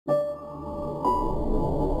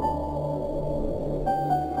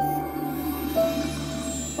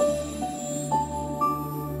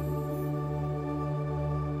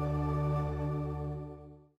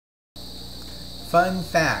Fun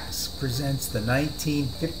Facts presents the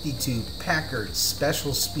 1952 Packard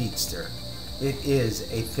Special Speedster. It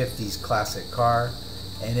is a 50s classic car,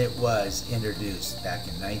 and it was introduced back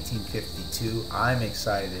in 1952. I'm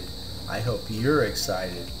excited. I hope you're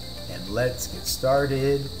excited. And let's get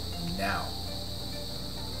started now.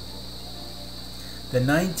 The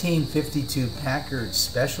 1952 Packard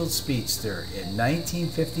Special Speedster. In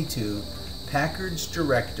 1952, Packard's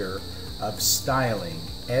director of styling,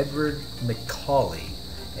 Edward McCauley,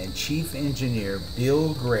 and chief engineer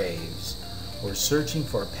Bill Graves were searching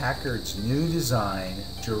for Packard's new design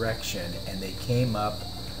direction, and they came up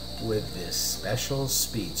with this special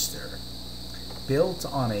speedster. Built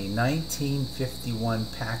on a 1951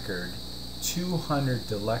 Packard 200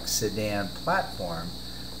 Deluxe sedan platform,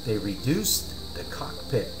 they reduced the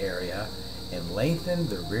cockpit area and lengthened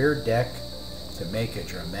the rear deck to make a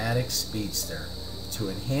dramatic speedster. To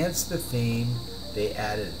enhance the theme, they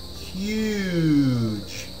added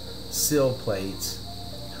huge sill plates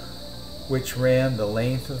which ran the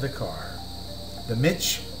length of the car. The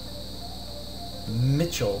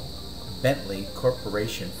Mitchell Bentley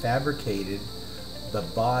Corporation fabricated the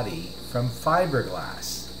body from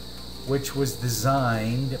fiberglass, which was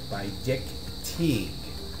designed by Dick Teague.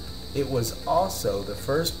 It was also the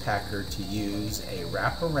first Packard to use a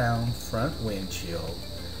wraparound front windshield,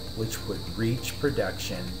 which would reach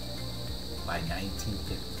production by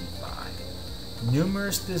 1955.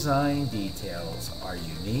 Numerous design details are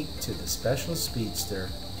unique to the Special Speedster,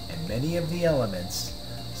 and many of the elements,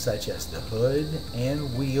 such as the hood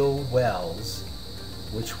and wheel wells,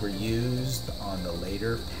 which were used on the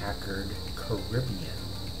later Packard Caribbean.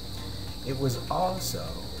 It was also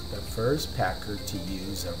the first Packard to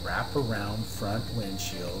use a wraparound front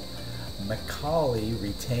windshield. McCauley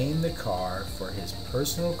retained the car for his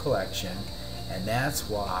personal collection, and that's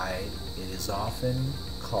why it is often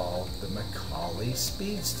called the McCauley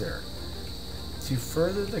Speedster. To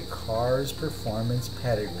further the car's performance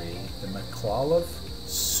pedigree, the McAuliffe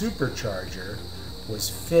supercharger was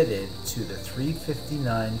fitted to the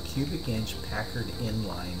 359 cubic inch Packard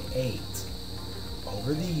Inline 8.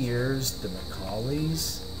 Over the years, the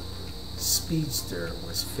McCauley's Speedster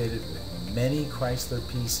was fitted with many Chrysler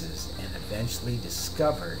pieces, and eventually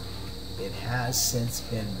discovered it has since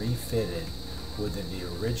been refitted with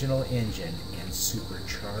the original engine and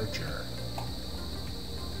supercharger.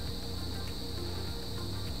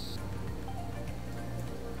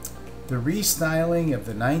 The restyling of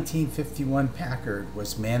the 1951 Packard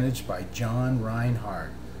was managed by John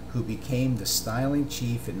Reinhardt, who became the styling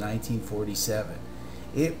chief in 1947.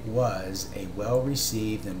 It was a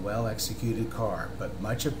well-received and well-executed car, but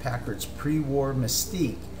much of Packard's pre-war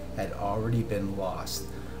mystique had already been lost.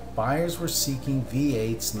 Buyers were seeking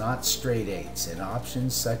V8s, not straight 8s, and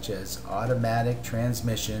options such as automatic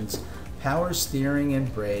transmissions, power steering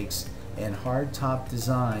and brakes, and hardtop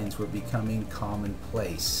designs were becoming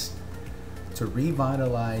commonplace. To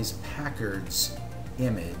revitalize Packard's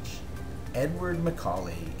image, Edward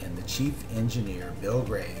McCauley and the chief engineer Bill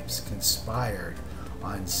Graves conspired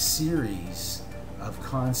on series of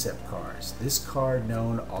concept cars. This car,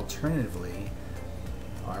 known alternately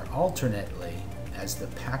as the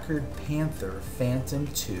Packard Panther Phantom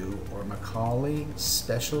II or McCauley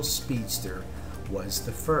Special Speedster, was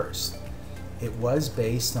the first. It was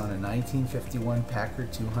based on a 1951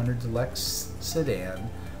 Packard 200 Deluxe sedan.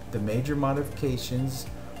 The major modifications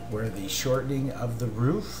were the shortening of the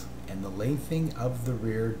roof and the lengthening of the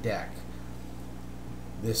rear deck.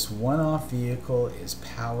 This one-off vehicle is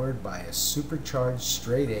powered by a supercharged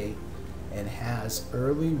straight 8 and has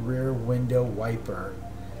early rear window wiper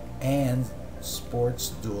and sports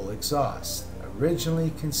dual exhaust.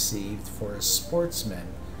 Originally conceived for a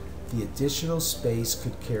sportsman, the additional space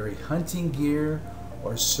could carry hunting gear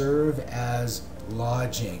or serve as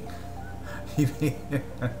lodging.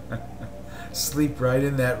 Sleep right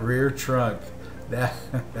in that rear trunk.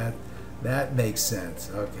 That makes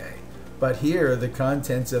sense. Okay. But here, the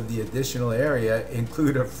contents of the additional area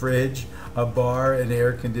include a fridge, a bar, and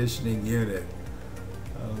air conditioning unit.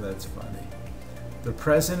 Oh, that's funny. The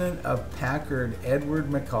president of Packard,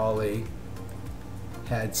 Edward McCauley,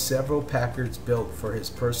 had several Packards built for his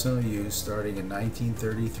personal use starting in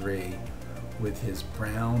 1933 with his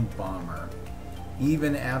brown bomber.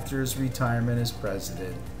 Even after his retirement as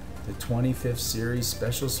president, the 25th Series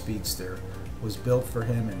Special Speedster was built for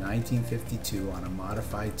him in 1952 on a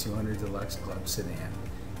modified 200 Deluxe Club sedan.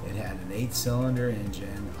 It had an 8-cylinder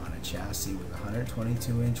engine on a chassis with a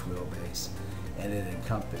 122-inch wheelbase, and it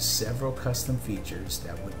encompassed several custom features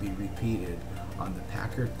that would be repeated on the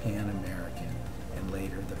Packard Pan American and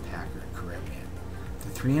later the Packard Caribbean. The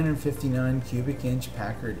 359 cubic inch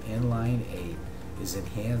Packard Inline 8 is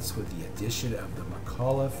enhanced with the addition of the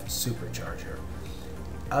McAuliffe supercharger.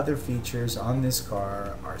 Other features on this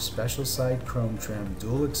car are special side chrome trim,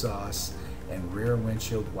 dual exhausts, and rear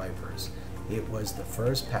windshield wipers. It was the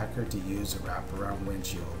first Packard to use a wraparound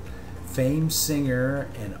windshield. Famed singer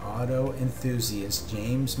and auto enthusiast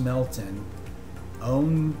James Melton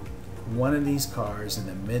owned one of these cars in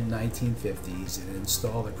the mid-1950s and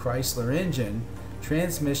installed a Chrysler engine,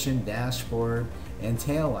 transmission, dashboard, and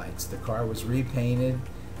taillights. The car was repainted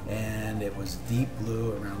and it was deep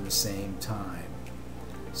blue around the same time.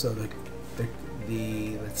 So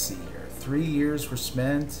let's see here, 3 years were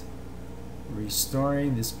spent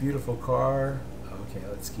restoring this beautiful car. Okay,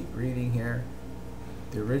 let's keep reading here.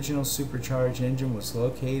 The original supercharged engine was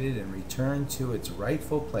located and returned to its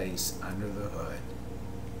rightful place under the hood.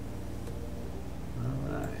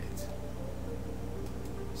 Alright,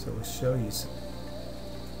 so we'll show you some.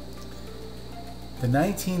 The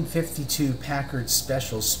 1952 Packard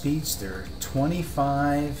Special Speedster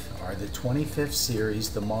 25, or the 25th series,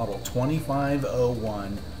 the model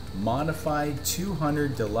 2501, modified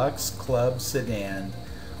 200 deluxe club sedan,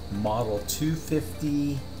 model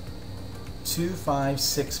 250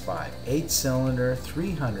 2565, 8-cylinder,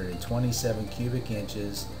 327 cubic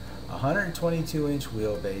inches, 122-inch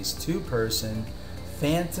wheelbase, 2-person,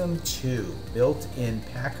 Phantom 2, built in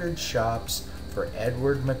Packard shops for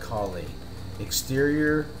Edward Macaulay.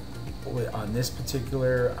 Exterior on this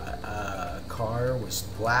particular car was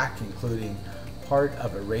black, including part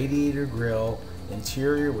of a radiator grille.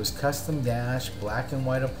 Interior was custom dash, black and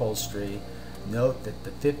white upholstery. Note that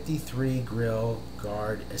the 53 grille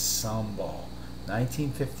guard ensemble.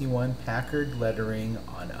 1951 Packard lettering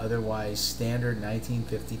on otherwise standard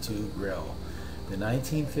 1952 grille. The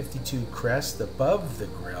 1952 crest above the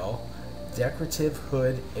grille, decorative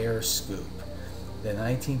hood air scoop. The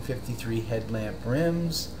 1953 headlamp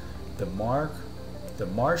rims, the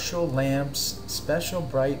Marshall lamps, special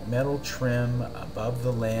bright metal trim above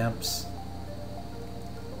the lamps,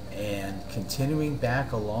 and continuing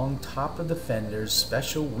back along top of the fenders,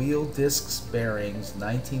 special wheel discs bearings,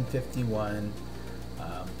 1951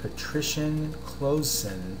 Patrician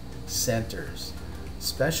Closen centers,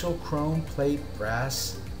 special chrome plate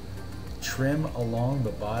brass trim along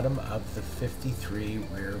the bottom of the 53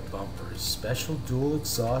 rear bumpers, special dual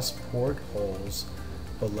exhaust port holes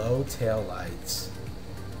below taillights.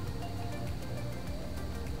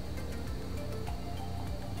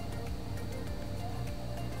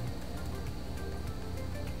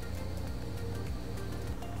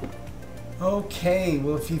 Okay,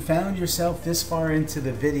 well, if you found yourself this far into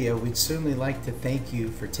the video, we'd certainly like to thank you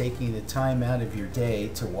for taking the time out of your day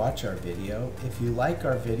to watch our video. If you like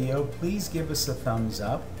our video, please give us a thumbs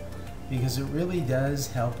up, because it really does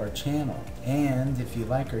help our channel. And if you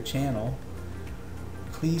like our channel,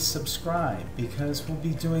 please subscribe, because we'll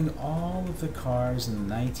be doing all of the cars in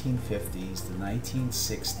the 1950s, the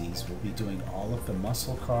 1960s. We'll be doing all of the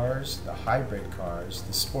muscle cars, the hybrid cars,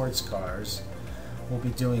 the sports cars. We'll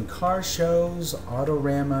be doing car shows,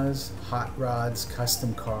 autoramas, hot rods,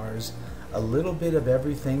 custom cars, a little bit of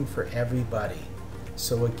everything for everybody.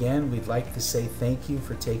 So again, we'd like to say thank you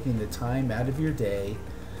for taking the time out of your day,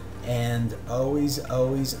 and always,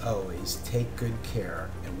 always, always take good care,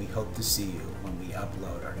 and we hope to see you when we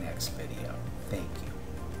upload our next video. Thank you.